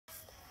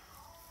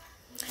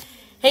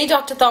Hey,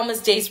 Dr.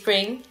 Thomas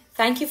Dayspring.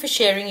 Thank you for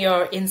sharing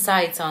your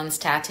insights on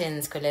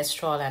statins,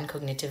 cholesterol, and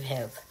cognitive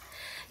health.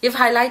 You've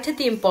highlighted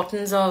the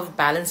importance of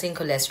balancing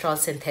cholesterol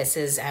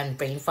synthesis and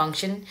brain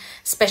function,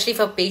 especially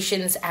for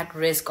patients at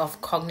risk of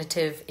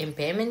cognitive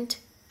impairment.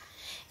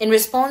 In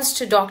response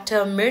to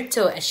Dr.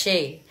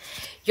 𝗗𝗶𝗀𝗶𝗺𝗿,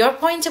 your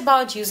point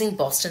about using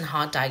Boston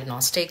Heart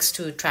Diagnostics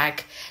to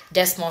track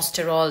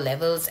desmosterol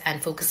levels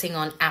and focusing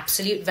on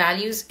absolute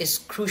values is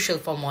crucial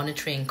for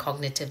monitoring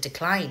cognitive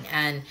decline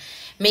and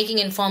making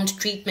informed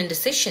treatment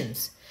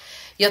decisions.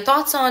 Your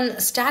thoughts on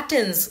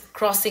statins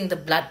crossing the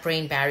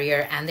blood-brain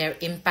barrier and their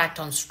impact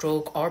on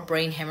stroke or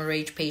brain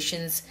hemorrhage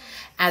patients,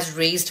 as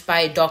raised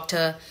by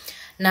Dr.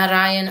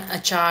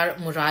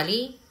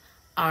 𝗗𝗶𝘀𝗰𝗹𝗶𝗺𝗿,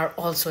 are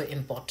also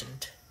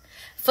important.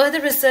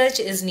 Further research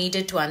is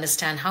needed to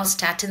understand how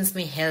statins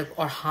may help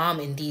or harm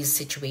in these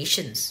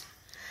situations.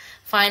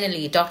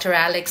 Finally, Dr.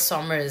 Alex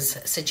Sommer's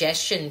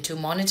suggestion to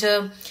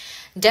monitor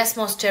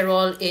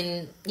desmosterol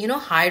in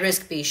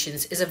high-risk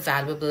patients is a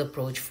valuable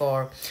approach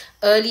for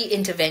early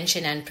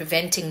intervention and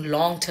preventing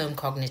long-term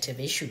cognitive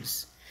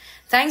issues.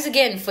 Thanks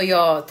again for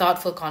your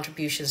thoughtful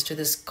contributions to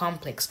this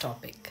complex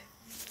topic.